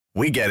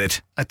We get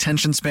it.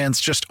 Attention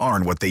spans just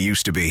aren't what they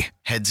used to be.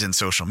 Heads in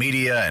social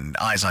media and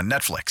eyes on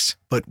Netflix.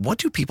 But what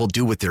do people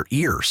do with their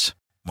ears?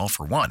 Well,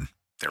 for one,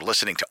 they're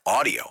listening to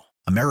audio.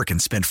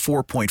 Americans spend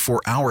 4.4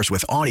 hours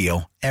with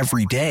audio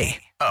every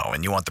day. Oh,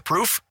 and you want the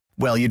proof?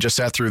 Well, you just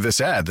sat through this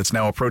ad that's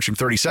now approaching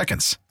 30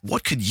 seconds.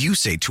 What could you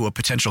say to a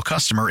potential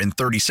customer in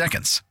 30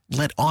 seconds?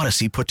 Let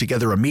Odyssey put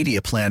together a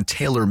media plan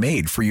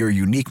tailor-made for your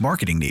unique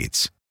marketing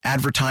needs.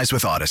 Advertise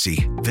with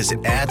Odyssey.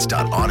 Visit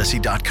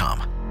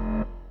ads.odyssey.com.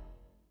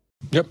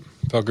 Yep,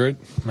 felt great.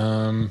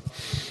 No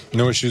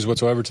issues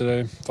whatsoever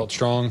today. Felt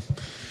strong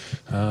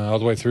all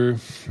the way through.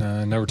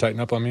 Never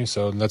tightened up on me,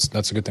 so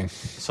that's a good thing.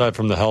 Aside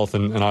from the health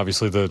and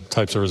obviously the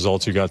types of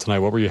results you got tonight,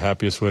 what were you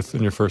happiest with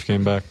in your first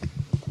game back?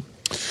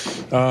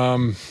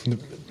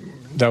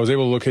 That I was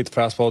able to locate the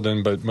fastball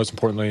then, but most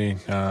importantly,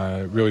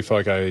 really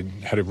felt like I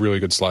had a really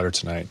good slider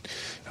tonight.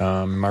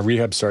 My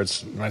rehab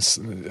starts, my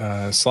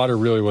slider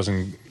really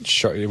wasn't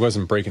sharp, it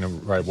wasn't breaking the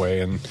right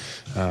way, and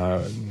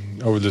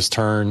over this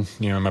turn,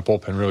 my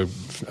bullpen really,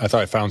 I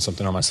thought I found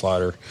something on my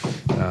slider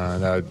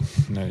that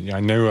I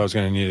knew I was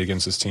going to need it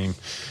against this team,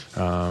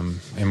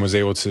 and was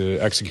able to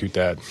execute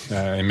that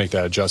and make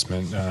that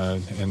adjustment,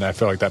 and I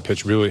felt like that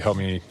pitch really helped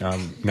me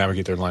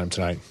navigate their lineup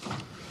tonight.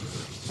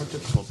 How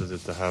difficult is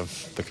it to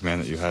have the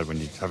command that you had when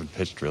you haven't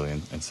pitched really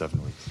in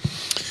 7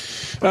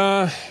 weeks?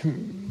 But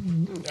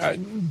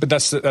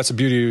that's the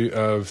beauty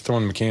of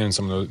throwing McCann in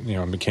some of those,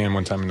 McCann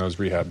one time in those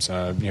rehabs.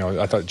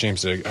 I thought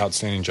James did an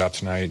outstanding job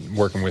tonight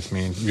working with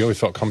me. Really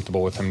felt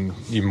comfortable with him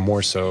even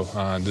more so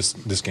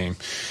this game.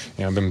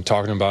 I've been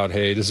talking about,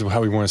 hey, this is how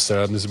we want to set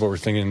up. This is what we're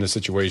thinking in this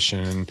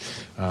situation.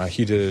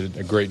 He did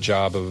a great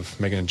job of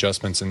making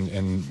adjustments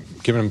and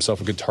giving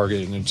himself a good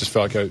target, and it just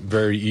felt like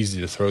very easy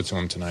to throw to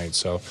him tonight.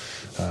 So,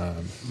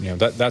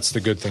 that's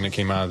the good thing that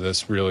came out of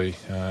this. Really,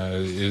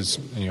 is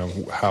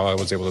how I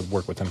was able to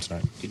work with him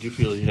tonight. Did you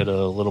feel you hit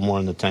a little more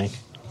in the tank?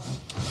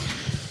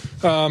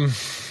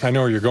 I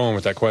know where you're going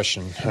with that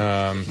question.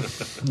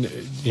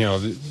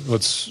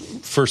 Let's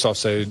first off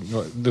say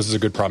this is a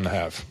good problem to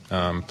have.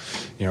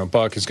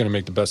 Buck is going to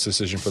make the best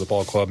decision for the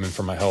ball club and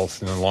for my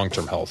health and the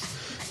long-term health.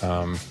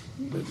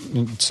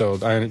 So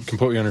I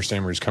completely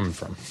understand where he's coming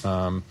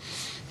from.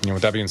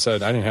 With that being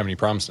said, I didn't have any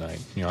problems tonight.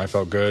 I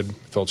felt good,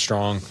 felt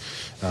strong,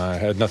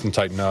 had nothing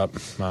tightened up.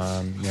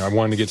 I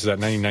wanted to get to that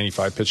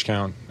 90-95 pitch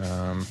count,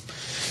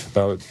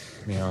 but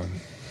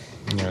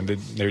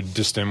they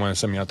just didn't want to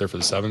send me out there for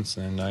the seventh,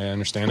 and I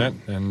understand that.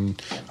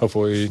 And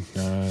hopefully,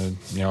 I'll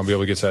be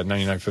able to get to that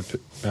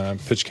 99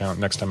 pitch count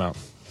next time out.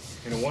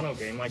 In a 1-0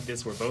 game like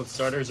this, where both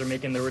starters are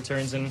making their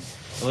returns in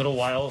a little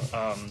while,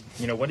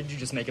 what did you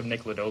just make of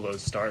Nick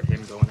Lodolo's start?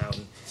 Him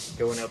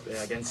going up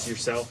against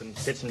yourself and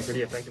pitching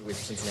pretty effectively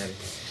for Cincinnati.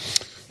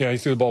 Yeah, he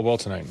threw the ball well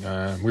tonight.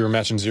 We were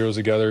matching zeros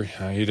together.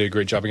 He did a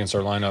great job against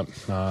our lineup.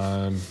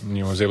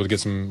 Was able to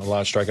get a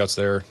lot of strikeouts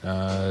there.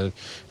 And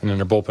then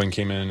their bullpen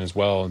came in as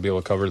well and be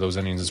able to cover those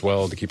innings as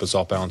well to keep us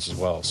off balance as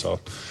well.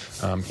 So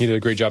he did a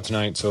great job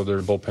tonight. So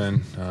their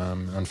bullpen.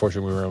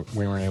 Unfortunately,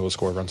 we weren't able to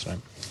score a run tonight.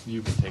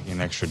 You've been taking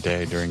an extra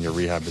day during your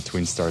rehab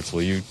between starts.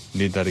 Will you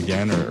need that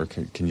again, or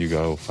can you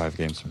go 5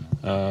 games from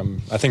now?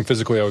 I think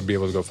physically I would be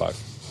able to go 5.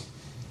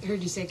 I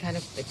heard you say kind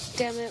of like,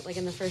 damn it, like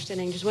in the first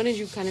inning. Just when did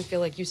you kind of feel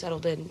like you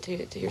settled in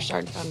to your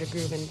start and found a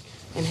groove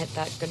and hit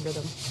that good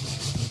rhythm?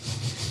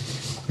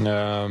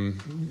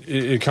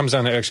 It comes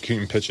down to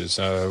executing pitches,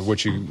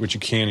 what you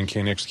can and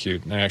can't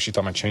execute. And I actually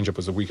thought my changeup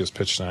was the weakest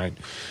pitch tonight.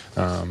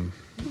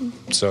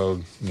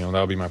 So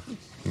that'll be my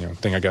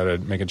thing I got to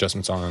make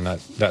adjustments on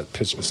that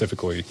pitch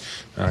specifically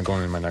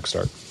going into my next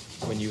start.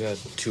 When you had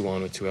 2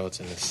 on with 2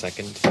 outs in the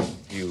second,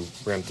 you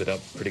ramped it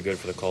up pretty good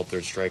for the called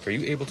third strike. Are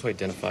you able to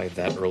identify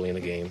that early in the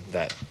game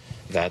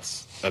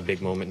that's a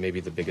big moment, maybe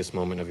the biggest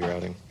moment of your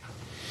outing?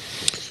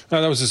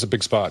 No, that was just a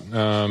big spot.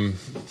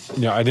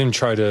 I didn't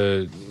try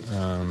to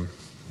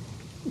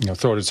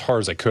throw it as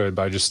hard as I could,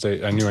 but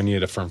I knew I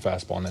needed a firm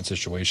fastball in that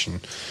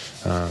situation.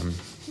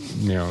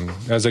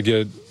 As I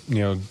get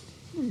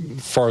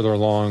farther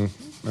along,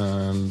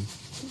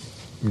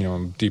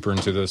 deeper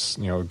into this,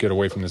 get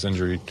away from this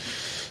injury,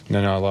 and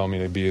then allow me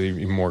to be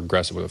even more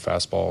aggressive with a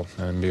fastball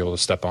and be able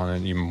to step on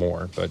it even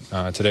more.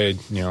 But today,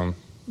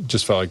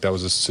 just felt like that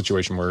was a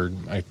situation where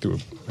I threw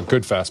a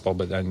good fastball,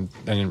 but I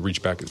didn't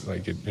reach back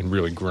and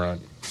really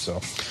grunt. So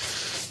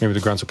maybe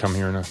the grunts will come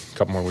here in a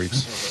couple more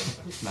weeks.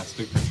 Max,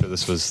 big picture,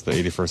 this was the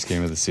 81st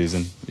game of the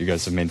season. You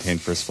guys have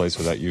maintained first place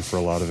without you for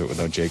a lot of it,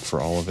 without Jake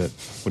for all of it.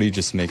 What do you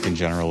just make in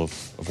general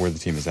of where the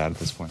team is at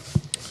this point?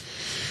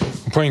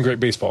 We're playing great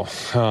baseball.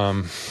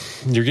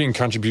 You're getting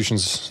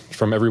contributions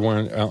from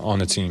everyone on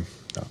the team,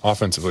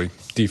 offensively,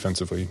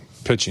 defensively,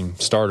 pitching,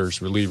 starters,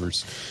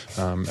 relievers.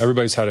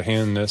 Everybody's had a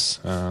hand in this.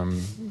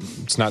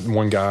 It's not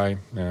one guy.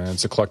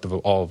 It's a collective of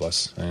all of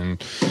us.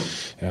 And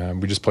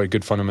we just play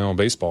good fundamental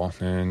baseball,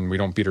 and we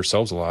don't beat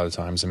ourselves a lot of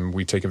times, and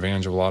we take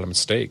advantage of a lot of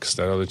mistakes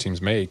that other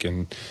teams make.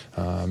 And,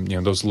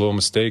 those little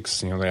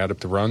mistakes, they add up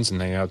to runs,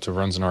 and they add up to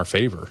runs in our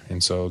favor.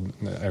 And so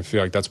I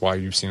feel like that's why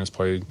you've seen us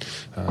play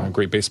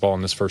great baseball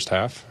in this first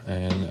half.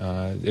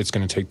 And it's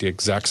going to take the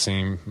exact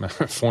same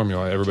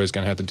formula. Everybody's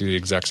going to have to do the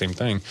exact same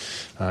thing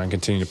and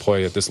continue to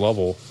play at this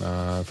level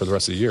for the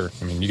rest of the year.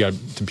 I mean, you got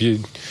to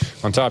be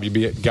on top.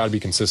 Got to be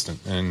consistent,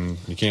 and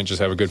you can't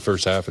just have a good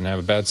first half and have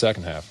a bad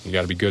second half. You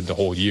got to be good the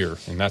whole year,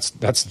 and that's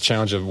the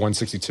challenge of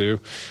 162,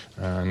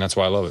 and that's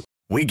why I love it.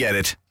 We get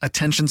it.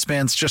 Attention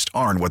spans just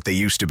aren't what they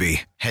used to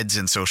be. Heads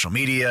in social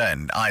media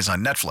and eyes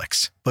on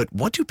Netflix. But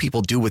what do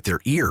people do with their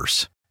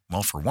ears?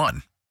 Well, for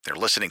one, they're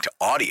listening to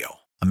audio.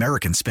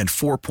 Americans spend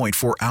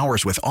 4.4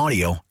 hours with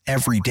audio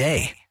every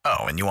day.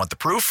 Oh, and you want the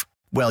proof?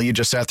 Well, you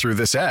just sat through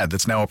this ad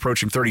that's now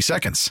approaching 30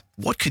 seconds.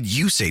 What could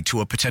you say to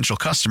a potential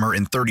customer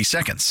in 30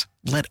 seconds?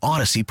 Let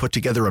Odyssey put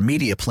together a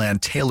media plan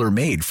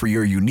tailor-made for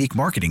your unique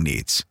marketing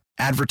needs.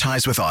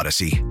 Advertise with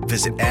Odyssey.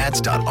 Visit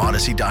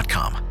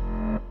ads.odyssey.com.